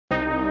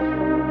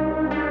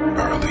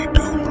early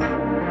doomer.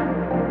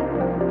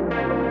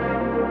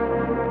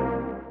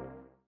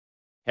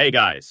 Hey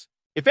guys,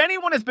 if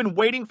anyone has been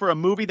waiting for a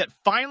movie that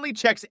finally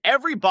checks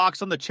every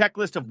box on the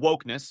checklist of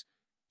wokeness,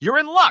 you're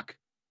in luck,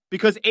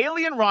 because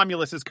Alien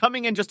Romulus is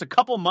coming in just a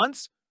couple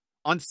months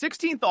on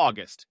 16th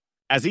August.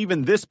 As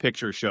even this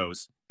picture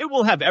shows, it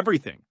will have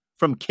everything,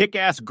 from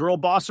kick-ass girl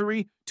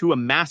bossery to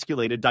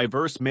emasculated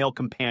diverse male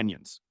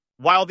companions.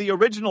 While the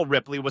original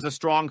Ripley was a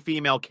strong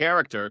female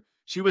character,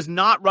 she was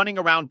not running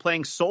around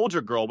playing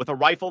soldier girl with a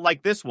rifle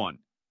like this one.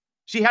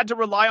 She had to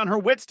rely on her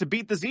wits to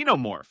beat the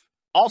Xenomorph.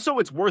 Also,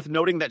 it's worth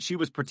noting that she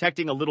was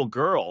protecting a little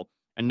girl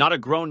and not a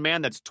grown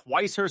man that's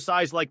twice her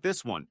size like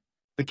this one.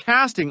 The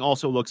casting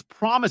also looks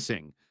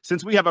promising,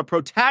 since we have a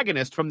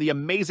protagonist from the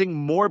amazing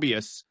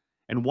Morbius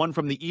and one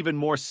from the even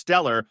more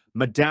stellar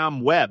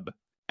Madame Web.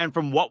 And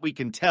from what we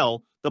can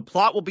tell, the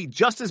plot will be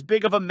just as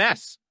big of a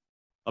mess.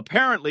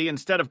 Apparently,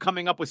 instead of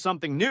coming up with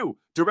something new,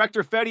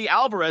 director Fede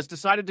Alvarez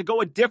decided to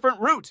go a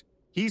different route.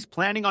 He's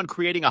planning on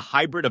creating a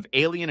hybrid of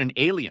Alien and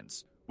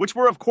Aliens, which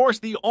were, of course,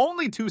 the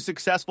only two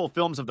successful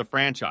films of the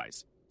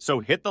franchise.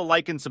 So hit the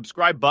like and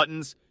subscribe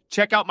buttons,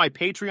 check out my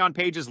Patreon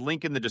page's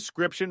link in the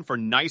description for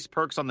nice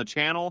perks on the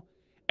channel,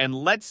 and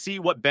let's see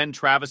what Ben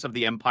Travis of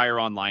the Empire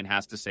Online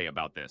has to say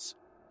about this.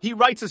 He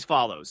writes as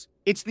follows: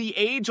 "It's the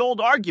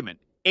age-old argument,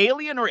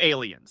 Alien or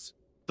Aliens?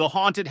 The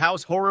haunted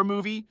house horror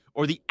movie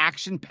or the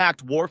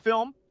action-packed war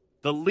film?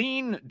 The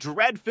lean,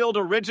 dread-filled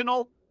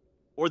original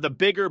or the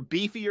bigger,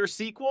 beefier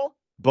sequel?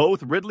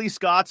 Both Ridley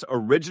Scott's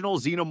original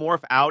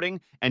Xenomorph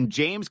outing and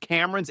James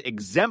Cameron's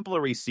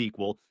exemplary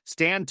sequel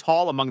stand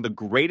tall among the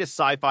greatest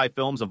sci-fi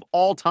films of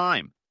all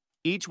time,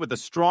 each with a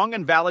strong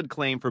and valid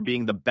claim for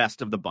being the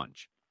best of the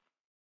bunch.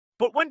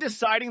 But when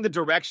deciding the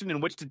direction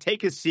in which to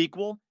take his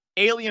sequel,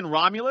 Alien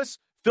Romulus,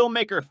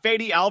 filmmaker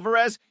Fede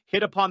Alvarez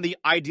hit upon the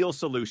ideal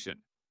solution.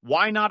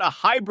 Why not a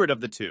hybrid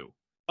of the two?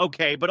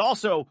 Okay, but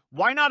also,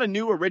 why not a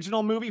new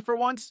original movie for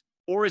once?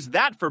 Or is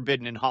that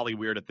forbidden in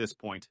Hollywood at this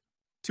point?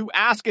 To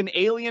ask an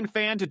Alien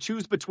fan to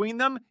choose between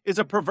them is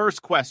a perverse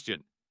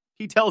question,"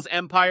 he tells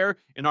Empire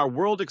in our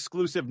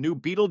world-exclusive new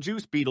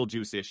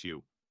Beetlejuice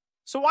issue.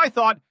 "So I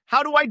thought,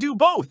 how do I do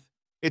both?"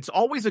 It's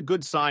always a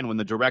good sign when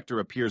the director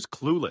appears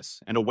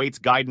clueless and awaits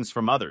guidance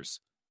from others.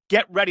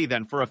 Get ready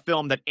then for a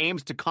film that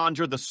aims to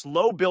conjure the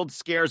slow-build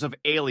scares of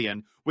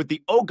Alien with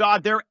the "oh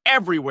god, they're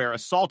everywhere"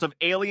 assault of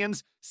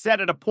aliens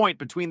set at a point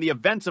between the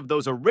events of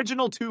those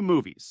original two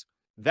movies.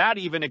 That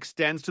even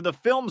extends to the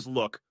film's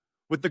look,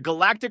 with the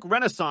Galactic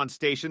Renaissance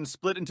Station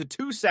split into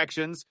two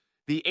sections,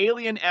 the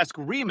alien-esque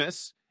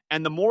Remus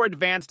and the more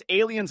advanced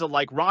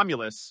aliens-alike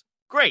Romulus.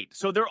 Great,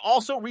 so they're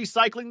also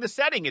recycling the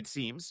setting, it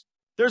seems.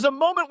 "There's a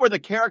moment where the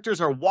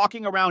characters are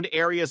walking around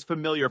areas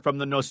familiar from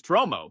the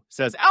Nostromo,"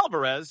 says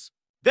Alvarez.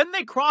 "Then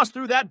they cross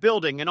through that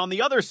building, and on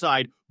the other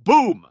side,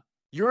 boom!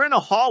 You're in a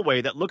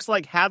hallway that looks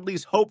like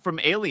Hadley's Hope from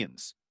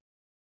Aliens.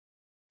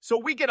 So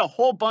we get a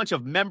whole bunch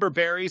of member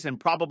berries and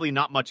probably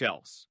not much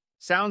else.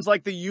 Sounds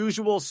like the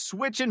usual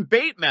switch and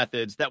bait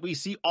methods that we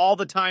see all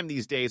the time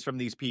these days from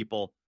these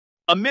people.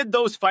 Amid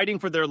those fighting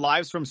for their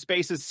lives from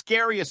space's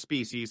scariest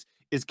species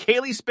is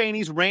Kaylee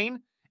Spaney's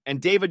Rain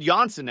and David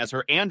Janssen as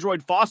her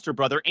android foster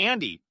brother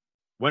Andy.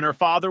 When her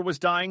father was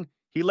dying,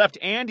 he left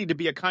Andy to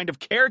be a kind of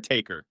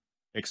caretaker,"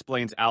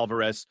 explains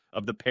Alvarez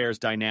of the pair's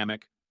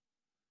dynamic.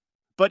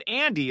 "But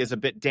Andy is a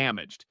bit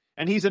damaged,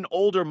 and he's an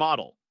older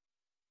model.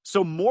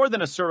 So more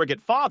than a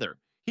surrogate father,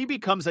 he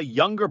becomes a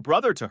younger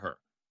brother to her.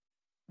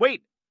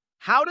 Wait,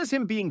 how does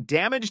him being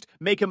damaged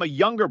make him a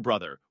younger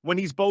brother when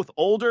he's both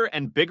older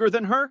and bigger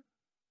than her?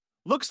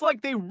 Looks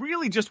like they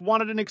really just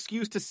wanted an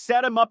excuse to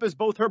set him up as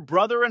both her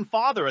brother and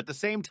father at the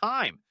same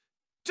time,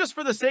 just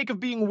for the sake of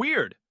being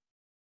weird.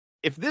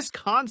 If this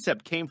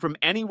concept came from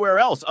anywhere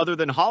else other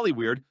than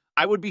Hollywood,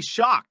 I would be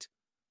shocked,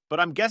 but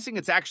I'm guessing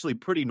it's actually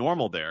pretty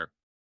normal there.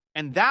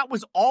 And that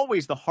was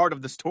always the heart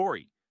of the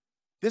story.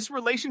 This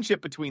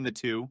relationship between the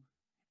two,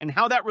 and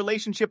how that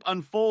relationship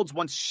unfolds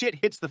once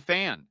shit hits the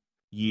fan.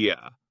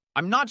 Yeah,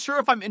 I'm not sure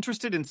if I'm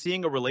interested in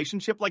seeing a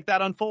relationship like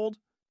that unfold.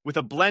 With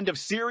a blend of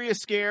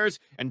serious scares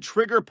and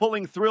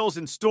trigger-pulling thrills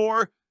in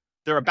store,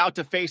 they're about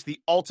to face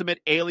the ultimate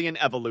alien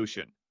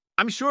evolution.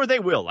 I'm sure they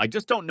will, I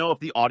just don't know if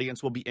the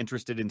audience will be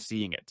interested in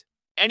seeing it.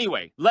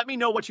 Anyway, let me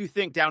know what you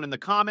think down in the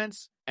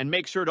comments, and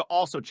make sure to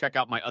also check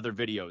out my other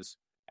videos.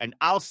 And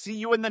I'll see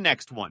you in the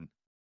next one.